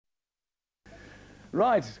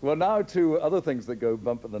Right, well now to other things that go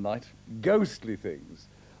bump in the night, ghostly things.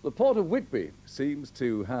 The port of Whitby seems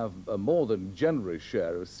to have a more than generous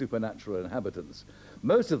share of supernatural inhabitants.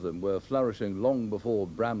 Most of them were flourishing long before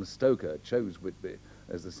Bram Stoker chose Whitby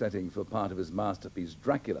as the setting for part of his masterpiece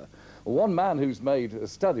Dracula. One man who's made a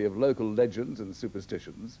study of local legends and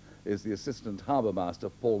superstitions is the assistant harbour master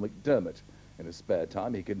Paul McDermott. In his spare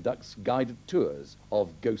time he conducts guided tours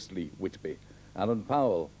of ghostly Whitby. Alan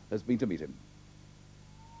Powell has been to meet him.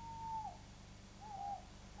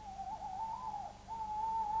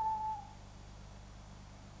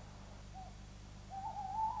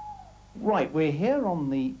 Right, we're here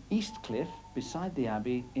on the East Cliff beside the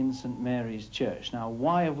Abbey in St Mary's Church. Now,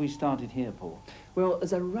 why have we started here, Paul? Well,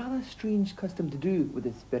 there's a rather strange custom to do with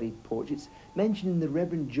this very porch. It's mentioned in the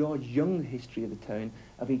Reverend George Young's history of the town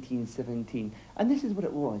of 1817, and this is what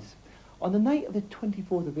it was. On the night of the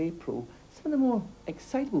 24th of April, some of the more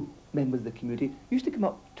excitable members of the community used to come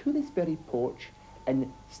up to this very porch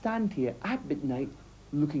and stand here at midnight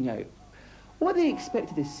looking out. What they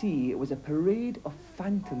expected to see was a parade of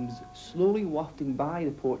phantoms slowly wafting by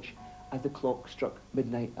the porch as the clock struck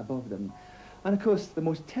midnight above them. And of course, the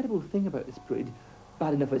most terrible thing about this parade,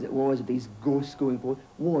 bad enough as it was with these ghosts going forward,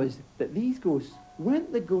 was that these ghosts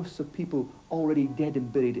weren't the ghosts of people already dead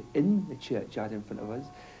and buried in the churchyard in front of us,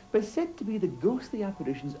 but said to be the ghostly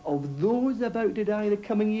apparitions of those about to die the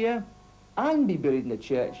coming year and be buried in the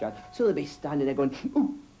churchyard. So they'll be standing there going,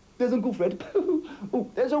 "Oh, there's Uncle Fred. Oh,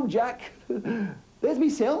 there's old Jack. There's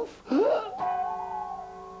myself."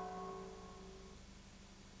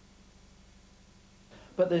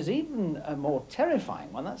 But there's even a more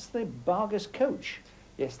terrifying one. That's the Bargus coach.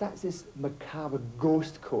 Yes, that's this macabre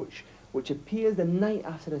ghost coach, which appears the night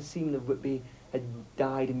after a seaman of Whitby had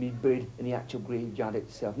died and been buried in the actual graveyard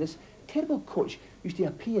itself. And this terrible coach used to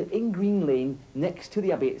appear in Green Lane next to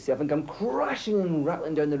the Abbey itself and come crashing and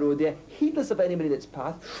rattling down the road there, heedless of anybody in its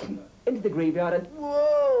path, into the graveyard and,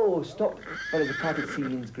 whoa, stop by the departed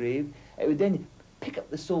seaman's grave. It would then pick up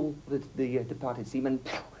the soul of the departed seaman,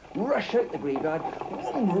 rush out the graveyard,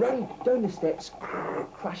 run down the steps,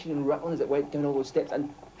 crashing and rattling as it went down all those steps,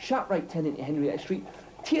 and sharp right turn into Henrietta Street,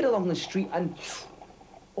 tear along the street and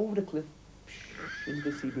over the cliff,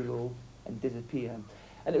 into the sea below and disappear.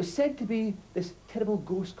 And it was said to be this terrible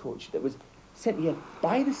ghost coach that was sent here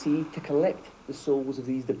by the sea to collect the souls of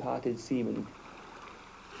these departed seamen.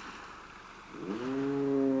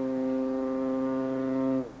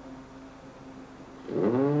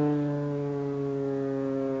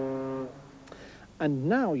 And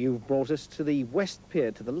now you've brought us to the West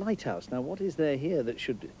Pier, to the lighthouse. Now, what is there here that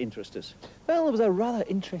should interest us? Well, there was a rather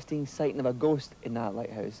interesting sighting of a ghost in that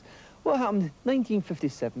lighthouse. What happened,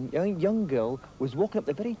 1957, a young girl was walking up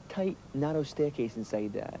the very tight, narrow staircase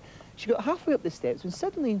inside there. She got halfway up the steps when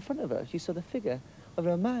suddenly in front of her, she saw the figure of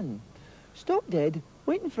a man. Stopped dead,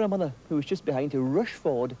 waiting for her mother, who was just behind, to rush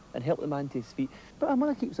forward and help the man to his feet. But her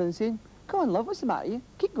mother keeps on saying, "Come on, love, what's the matter with you?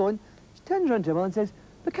 Keep going." She turns around to her mother and says,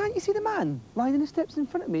 "But can't you see the man lying on the steps in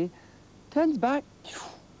front of me?" Turns back, the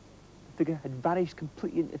figure had vanished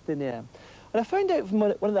completely into thin air. And I found out from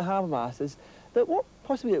one of the harbour masters that what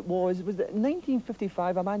possibly it was that in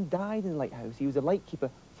 1955 a man died in the lighthouse. He was a lightkeeper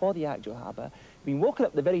for the actual harbour. He'd been walking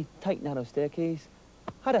up the very tight, narrow staircase,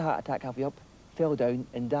 had a heart attack halfway up, fell down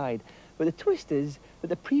and died. But the twist is that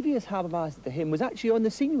the previous harbour master to him was actually on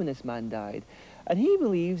the scene when this man died. And he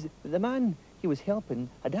believes that the man he was helping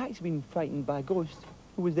had actually been frightened by a ghost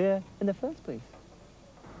who was there in the first place.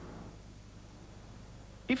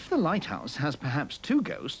 If the lighthouse has perhaps two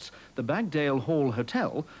ghosts, the Bagdale Hall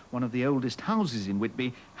Hotel, one of the oldest houses in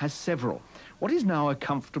Whitby, has several. What is now a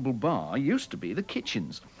comfortable bar used to be the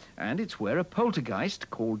kitchens, and it's where a poltergeist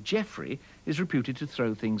called Geoffrey is reputed to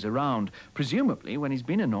throw things around, presumably when he's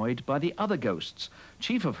been annoyed by the other ghosts,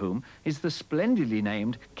 chief of whom is the splendidly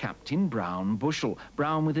named Captain Brown Bushell,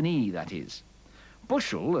 Brown with an E, that is.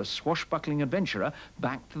 Bushell, a swashbuckling adventurer,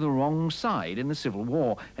 backed the wrong side in the Civil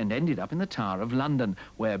War and ended up in the Tower of London,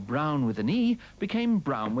 where Brown with an E became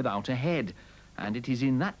Brown without a head. And it is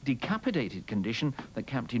in that decapitated condition that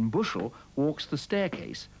Captain Bushell walks the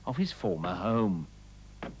staircase of his former home.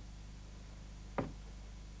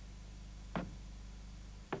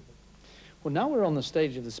 Well, now we're on the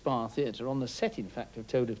stage of the Spa Theatre, on the set, in fact, of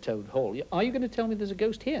Toad Hall. Are you going to tell me there's a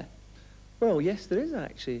ghost here? Well, yes, there is,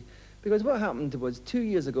 actually. Because what happened was 2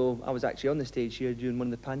 years ago, I was actually on the stage here doing one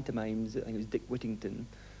of the pantomimes. I think it was Dick Whittington.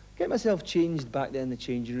 Getting myself changed back there in the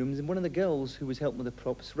changing rooms, and one of the girls who was helping with the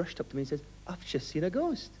props rushed up to me and says, "I've just seen a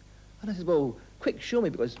ghost." And I said, "Well, quick, show me,"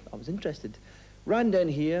 because I was interested. Ran down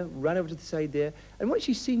here, ran over to the side there, and what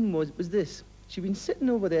she'd seen was this. She'd been sitting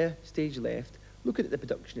over there, stage left, looking at the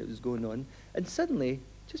production that was going on, and suddenly,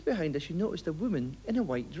 just behind her, she noticed a woman in a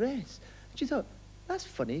white dress. She thought, that's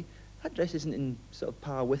funny, that dress isn't in sort of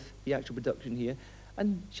par with the actual production here.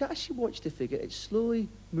 And as she watched the figure, it slowly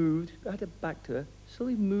moved, I had it back to her,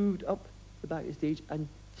 slowly moved up the back of the stage and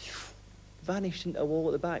vanished into a wall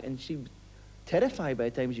at the back. And she was terrified by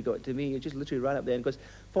the time she got to me. It just literally ran up there, because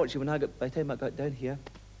fortunately, by the time I got down here,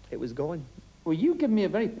 it was gone. Well, you give me a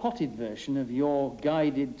very potted version of your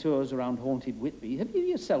guided tours around haunted Whitby. Have you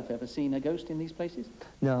yourself ever seen a ghost in these places?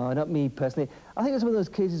 No, not me personally. I think it's one of those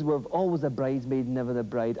cases where always the bridesmaid, never the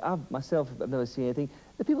bride. I've never seen anything.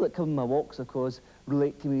 The people that come on my walks, of course,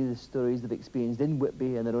 relate to me the stories they've experienced in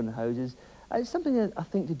Whitby and their own houses. And it's something that I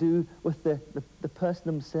think to do with the person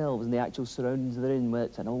themselves and the actual surroundings they're in, whether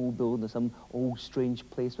it's an old building or some old strange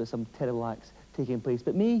place where some terrible act's taking place.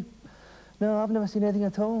 But me, no, I've never seen anything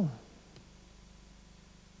at all.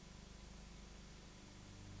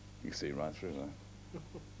 You can see right through that.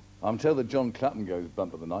 I'm told that John Clapham goes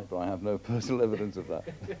bump of the night, but I have no personal evidence of that.